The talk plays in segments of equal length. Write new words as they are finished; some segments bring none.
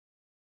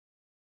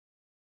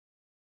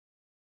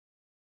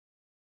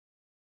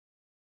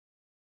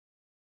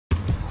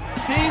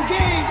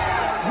game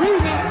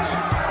rematch.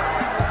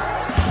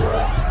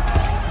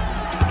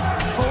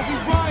 Kobe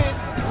Bryant,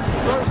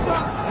 first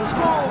up, let's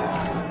go.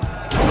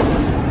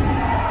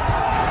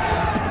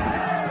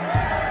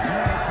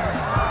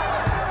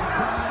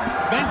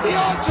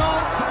 Ventiotto,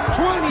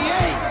 28.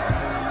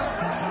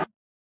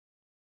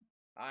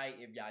 Alright,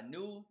 if y'all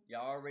new,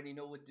 y'all already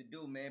know what to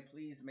do, man.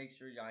 Please make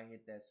sure y'all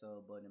hit that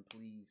sub button,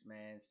 please,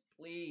 man.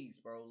 Please,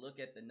 bro. Look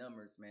at the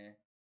numbers, man.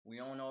 We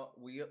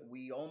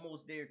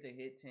almost there to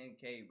hit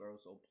 10K, bro.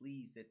 So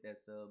please hit that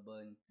sub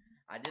button.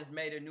 I just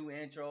made a new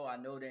intro. I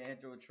know the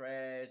intro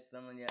trash.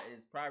 Some of y'all,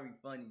 it's probably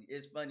funny.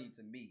 It's funny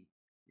to me.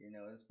 You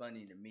know, it's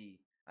funny to me.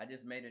 I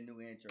just made a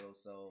new intro,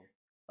 so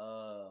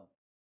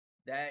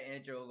that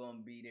intro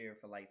gonna be there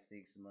for like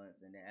 6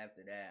 months, and then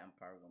after that, I'm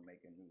probably gonna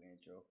make a new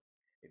intro.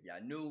 If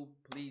y'all new,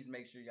 please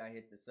make sure y'all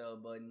hit the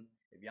sub button.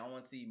 If y'all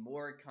want to see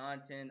more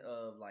content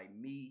of like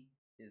me,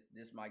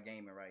 this my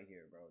gaming right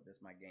here, bro. This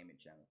my gaming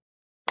channel.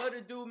 What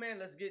to do, man?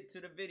 Let's get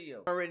to the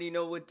video. Already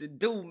know what to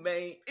do,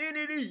 man. End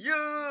of the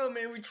year,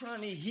 man. We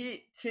trying to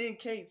hit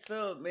 10K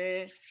sub,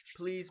 man.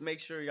 Please make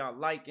sure y'all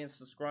like and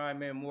subscribe,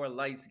 man. More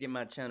likes, get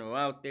my channel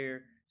out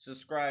there.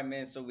 Subscribe,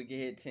 man, so we can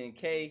hit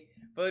 10K.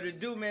 For to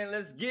do, man,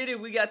 let's get it.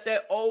 We got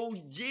that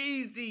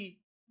OhGeesy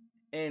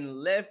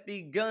and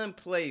Lefty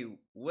Gunplay.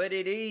 What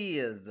it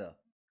is.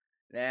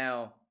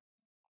 Now,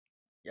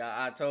 y'all,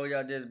 I told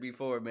y'all this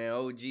before, man.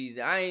 OhGeesy.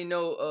 I ain't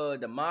know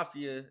the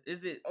Mafia.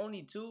 Is it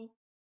only 2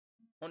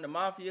 on the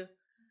Mafia?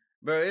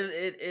 Bro,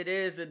 it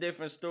is a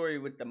different story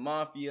with the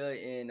Mafia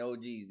and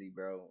OhGeesy,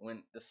 bro.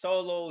 When the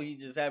solo, he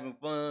just having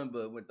fun,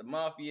 but with the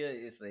Mafia,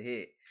 it's a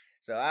hit.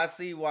 So I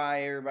see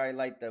why everybody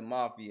like the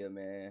Mafia,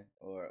 man,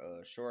 or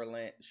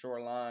Shoreline,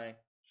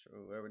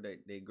 whatever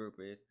they group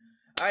is.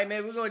 All right,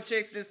 man, we're gonna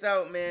check this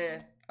out,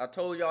 man. I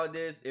told y'all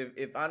this.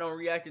 If I don't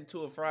react it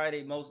to a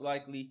Friday, most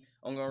likely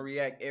I'm gonna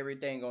react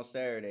everything on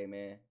Saturday,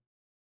 man.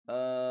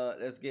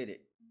 Let's get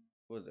it.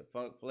 What was it?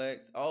 Funk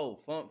Flex? Oh,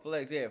 Funk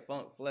Flex, yeah,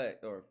 Funk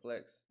Flex or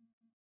Flex.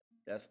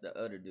 That's the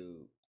other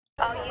dude.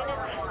 All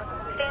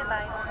units, stand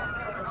by.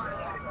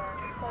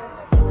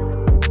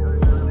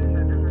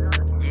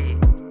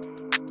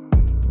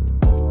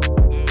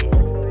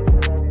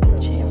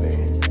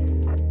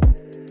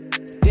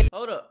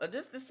 Hold up, is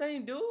this the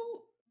same dude?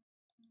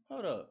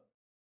 Hold up.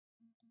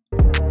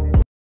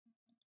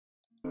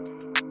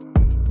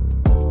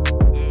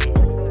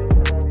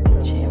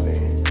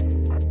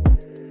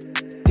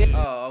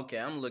 Oh, okay,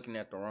 I'm looking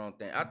at the wrong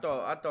thing. I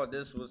thought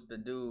this was the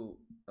dude.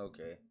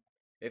 Okay.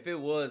 If it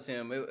was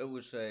him, it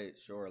would say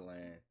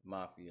Shoreline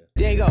Mafia.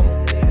 There you go.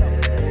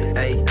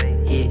 Hey,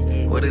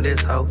 yeah, what it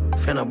is, ho?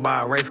 Finna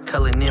buy a Wraith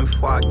color in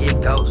before I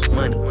get ghost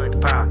money.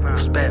 Power,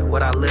 respect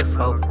what I live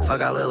for.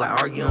 Fuck, I look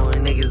like arguing with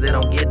niggas that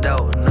don't get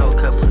dough. I know a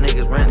couple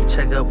niggas ran to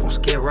check up on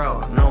Skid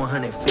Row. I know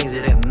 100 fiends,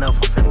 it ain't enough,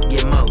 I'm finna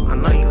get more. I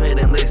know you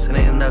hitting licks, it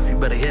ain't enough, you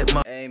better hit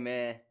more. Hey,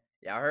 man.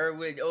 Y'all heard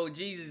what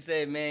OhGeesy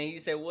said, man. He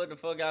said, what the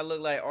fuck I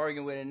look like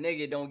arguing with a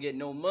nigga don't get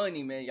no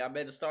money, man. Y'all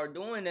better start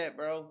doing that,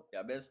 bro.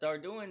 Y'all better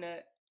start doing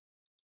that.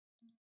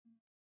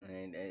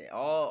 And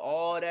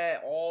all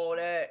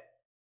that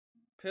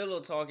pillow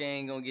talking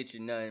ain't gonna get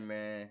you nothing,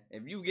 man.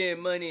 If you get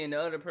money and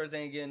the other person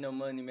ain't getting no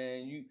money,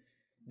 man, you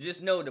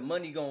just know the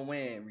money gonna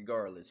win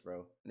regardless,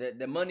 bro.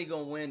 The money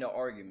gonna win the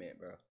argument,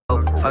 bro.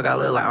 Fuck, I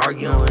look like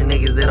arguing with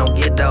niggas that don't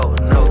get dough.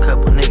 I know a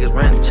couple niggas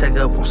ran to check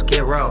up on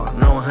Skid Row. I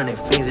know 100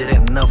 fiends, it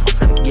ain't enough,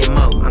 I'm finna get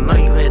more. I know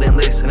you hitting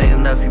licks, it ain't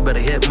enough, you better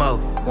hit more.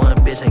 One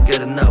bitch ain't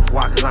good enough,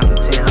 why? Cause I need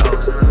 10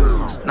 hoes.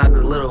 It's not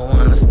the little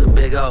one, it's the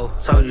big O.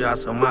 Told you I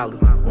saw Molly,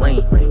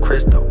 Lean, and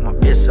Crystal. My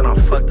bitch said I'm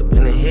fucked up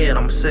in the head,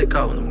 I'm a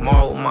sicko.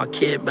 Tomorrow with my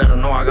kid, better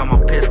know I got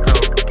my pistol.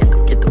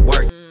 Get to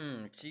work.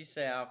 She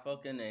said I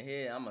fuck in the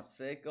head, I'm a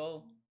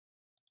sicko.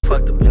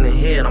 Fucked up in the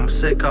head, I'm a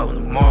sicko.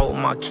 Tomorrow with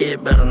my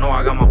kid, better know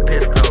I got my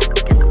pistol.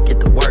 Get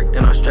to work,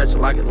 then I stretch it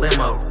like a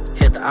limo.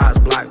 Hit the eyes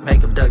block,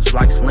 make him duck just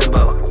like a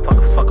limbo.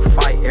 Fuck a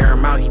fight, air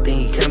him out, he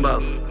think he Kimbo.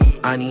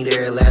 I need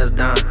every last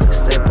dime,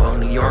 simple.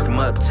 New York, I'm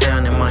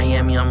uptown. In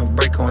Miami, I'm a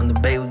breaker. In the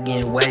Bay, we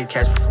getting wave.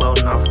 Catch me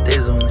floating off a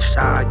diesel. In the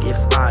shot, I get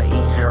fly.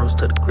 Eating Harold's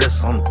to the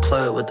gristle. On the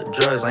plug with the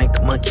drugs, I ain't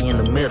the monkey in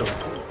the middle.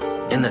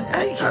 In the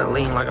A, I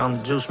lean like I'm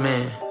the juice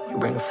man. You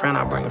bring a friend,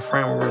 I bring a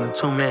friend, we bring a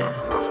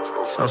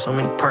 2-man. So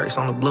many perks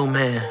on the blue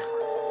man.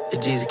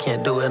 If Jesus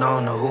can't do it, I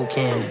don't know who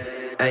can.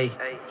 Hey,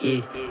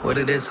 yeah, what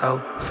it is,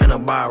 ho?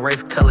 Finna buy a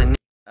Wraith color.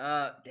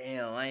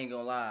 Damn, I ain't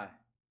gonna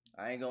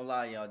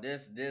lie, y'all.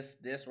 This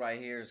right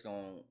here is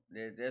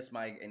this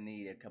might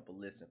need a couple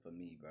listen for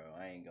me, bro.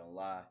 I ain't gonna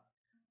lie.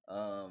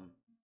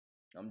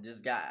 I'm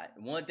just got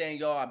one thing,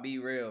 y'all. I be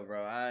real,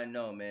 bro. I don't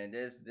know, man.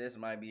 This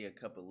might be a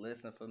couple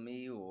listen for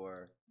me,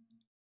 or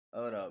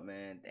hold up,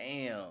 man.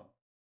 Damn.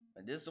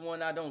 This is the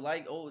one I don't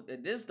like. Oh,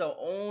 this is the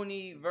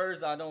only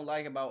verse I don't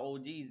like about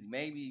OhGeesy.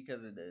 Maybe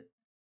because of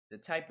the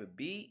type of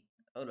beat.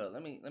 Hold up,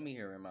 let me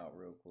hear him out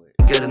real quick.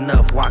 Good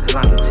enough, why? Cause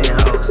I need 10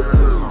 hoes.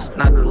 It's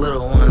not the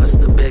little one, it's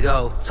the big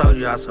O. Told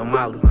you I saw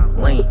Molly,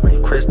 Lean,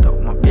 and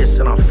Crystal. My bitch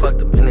said I'm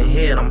fucked up in the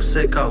head, I'm a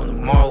sicko.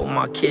 Tomorrow with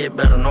my kid,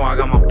 better know I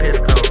got my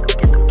pistol.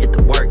 Get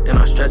to work,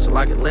 then I stretch it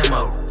like a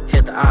limo.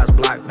 Hit the eyes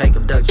block, make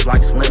him duck just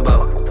like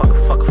Slimbo.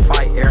 Fuck a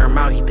fight, air him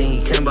out, he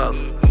think he Kimbo.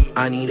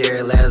 I need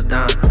every last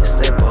dime. It's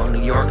simple.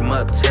 New York, I'm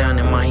uptown.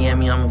 In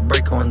Miami, I'm a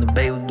breaker on the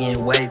bay. We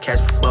getting wave, catch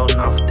me floating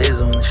off a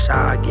diesel. In the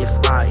shot, I get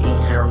fly,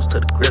 eating arrows to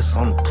the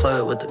gristle. On the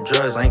plug with the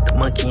drugs, I ain't the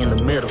monkey in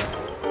the middle.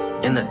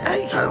 In the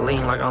A, I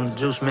lean like I'm the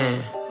juice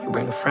man. You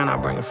bring a friend, I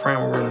bring a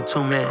friend, we bring a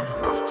two man.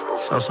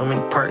 So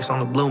many perks on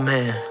the blue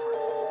man.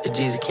 If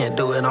Jeezy can't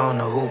do it, I don't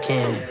know who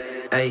can.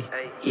 Ay,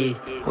 yeah,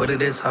 what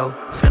it is, ho?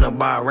 Finna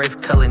buy a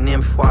Wraith color in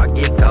before I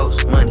get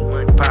ghost. Money,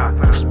 power,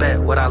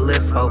 respect what I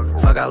live for.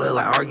 Fuck, I look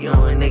like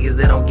arguing with niggas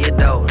that don't get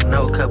dough.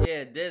 No cup.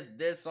 Yeah,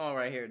 this song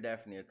right here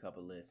definitely a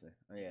couple listen.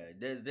 Yeah,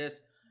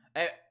 this.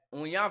 Hey,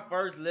 when y'all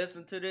first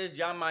listen to this,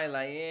 y'all might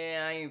like,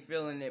 yeah, I ain't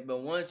feeling it.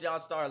 But once y'all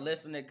start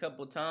listening a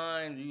couple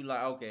times, you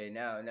like, okay,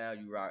 now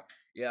you rock.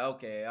 Yeah,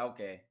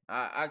 okay.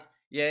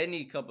 Yeah, it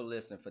need a couple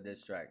listen for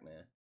this track,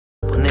 man.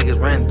 When niggas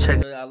ran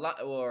check.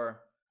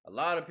 A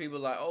lot of people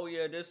like, oh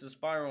yeah, this is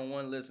fire on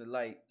one listen.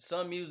 Like,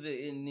 some music,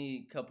 it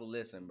need a couple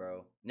listen,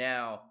 bro.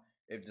 Now,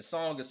 if the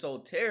song is so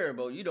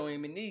terrible, you don't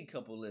even need a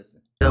couple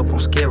listen. Up on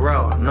Skid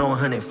Row, I know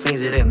 100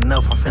 fiends, it ain't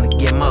enough, I'm finna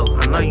get more.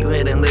 I know you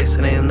hit and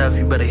listen, ain't enough,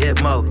 you better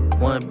hit more.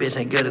 One bitch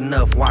ain't good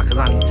enough, why? Cause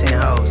I need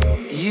 10 hoes.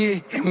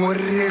 Yeah, and what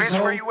it is,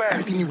 ho?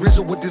 Anthony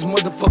Rizzo with this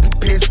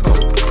motherfucking pistol.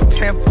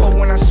 10-4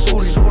 when I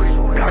shoot it.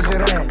 Roger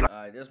that.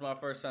 Alright, this is my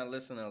first time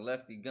listening to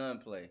Lefty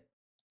Gunplay.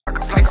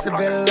 Face of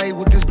LA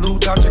with this blue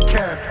Dodger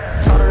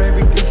cap. Taught her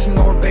everything, she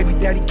know her baby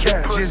daddy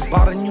cap. Just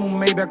bought a new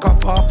Maybach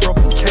off her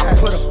broken cat.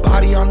 Put a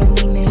body on the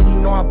knee and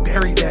you know I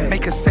buried that.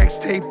 Make a sex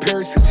tape,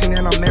 Paris 16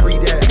 and I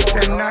married that. It's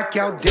that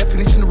knockout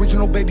definition,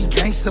 original baby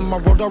gangster. I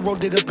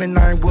rolled it up in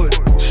Ironwood.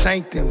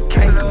 Shanked him,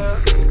 canked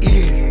him,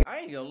 yeah. I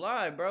ain't gonna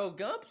lie, bro.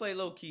 Gunplay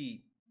low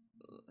key.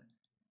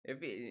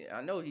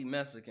 I know he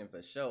Mexican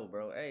for sure,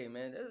 bro. Hey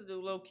man, this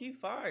dude low key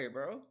fire,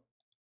 bro.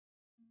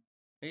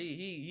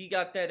 He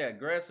got that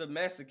aggressive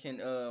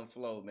Mexican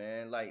flow,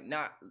 man. Like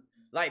not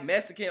like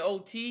Mexican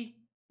OT,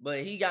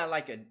 but he got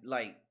like a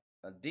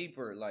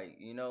deeper, like,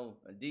 you know,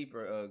 a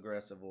deeper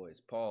aggressive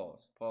voice.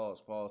 Pause.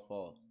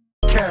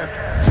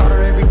 Cap. Taught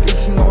her everything,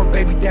 she know her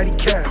baby daddy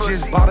cap.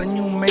 Just bought a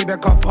new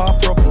Maybach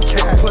off her broken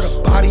cat. Put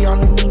a body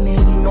on the knee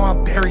and you know I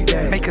buried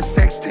that. Make a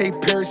sex tape,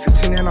 Paris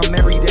 16 and I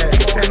married that.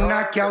 It's that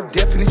knockout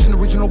definition,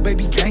 original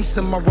baby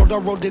gangster. I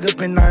rolled it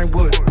up in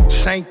Ironwood.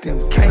 Shanked him,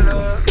 canked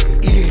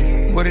him, yeah.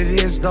 What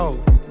it is though,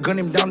 gun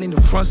him down in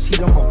the front seat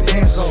of my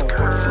Benzo.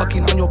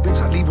 Fucking on your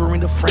bitch, I leave her in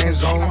the friend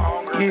zone.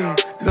 Yeah,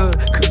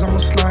 cause I'ma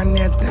slide in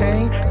that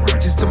thing,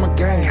 right just to my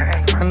game.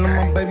 I know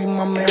my baby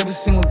mama every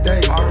single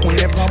day.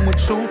 Whenever I'm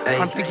with you,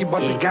 I'm thinking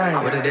about the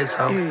game. What it is,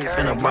 ho?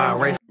 Finna buy a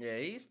Wraith. Yeah,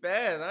 he's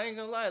spaz. I ain't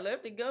gonna lie.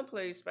 Lefty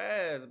Gunplay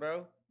spaz,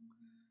 bro.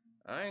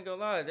 I ain't gonna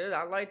lie.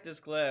 I like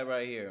this collab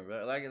right here,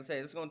 bro. Like I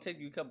said, it's gonna take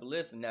you a couple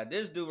listens. Now,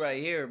 this dude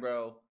right here,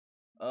 bro.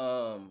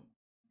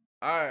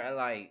 I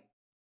like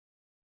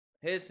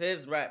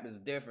his rap is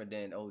different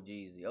than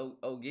OhGeesy.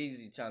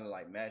 OhGeesy trying to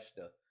like match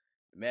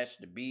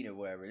the beat or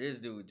whatever. This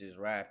dude just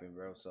rapping,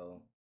 bro.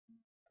 So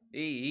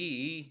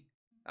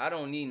I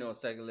don't need no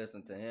second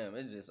listen to him.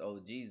 It's just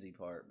OhGeesy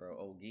part, bro.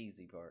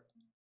 OhGeesy part.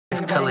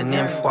 Culling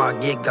in before I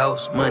get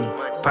ghost. Money,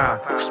 power,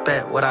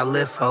 respect what I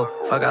live for.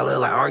 Fuck, I look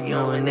like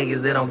arguing with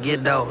niggas that don't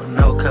get dough.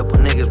 No couple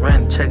niggas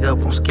ran to check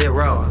up on Skid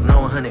Row. I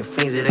know 100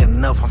 fiends, it ain't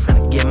enough, I'm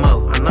finna get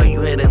more. I know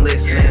you hit and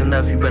listen, ain't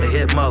enough, you better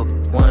hit more.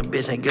 One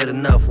bitch ain't good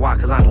enough, why?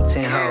 Cause I need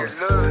 10 hoes.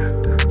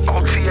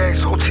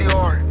 OTX,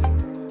 OTR,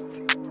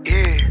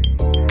 yeah.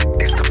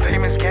 It's the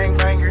famous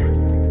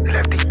gangbanger.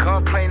 Lefty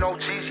Gunplay,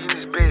 OhGeesy in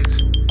this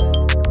bitch.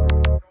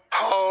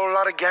 Whole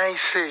lot of gang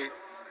shit.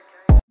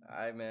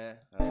 Alright, man.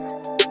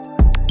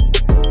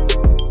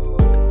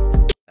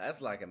 That's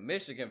like a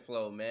Michigan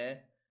flow, man.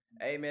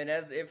 Hey, man,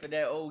 that's it for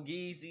that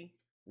OhGeesy.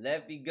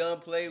 Lefty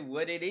Gunplay,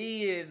 what it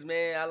is,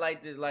 man. I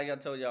like this, like I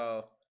told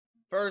y'all.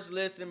 First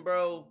listen,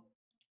 bro.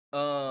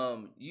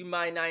 You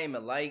might not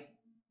even like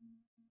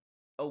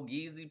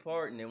OhGeesy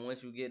part, and then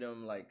once you get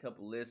them like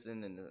couple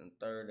listen, and the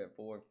third or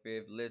fourth,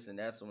 fifth listen,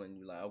 that's when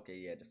you like, okay,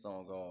 yeah, the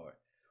song hard.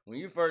 When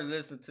you first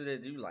listen to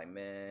this, you like,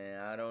 man,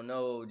 I don't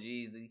know,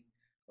 OhGeesy,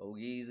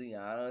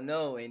 I don't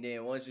know. And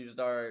then once you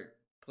start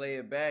play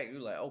it back, you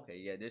like, okay,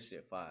 yeah, this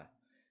shit fire.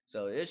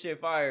 So this shit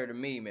fire to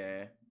me,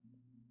 man.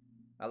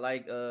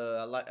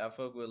 I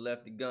fuck with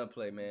Lefty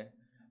Gunplay, man.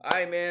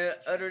 Alright, man.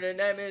 Other than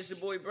that, man, it's your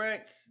boy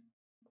Branks.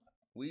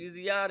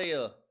 Weezy out of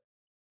here.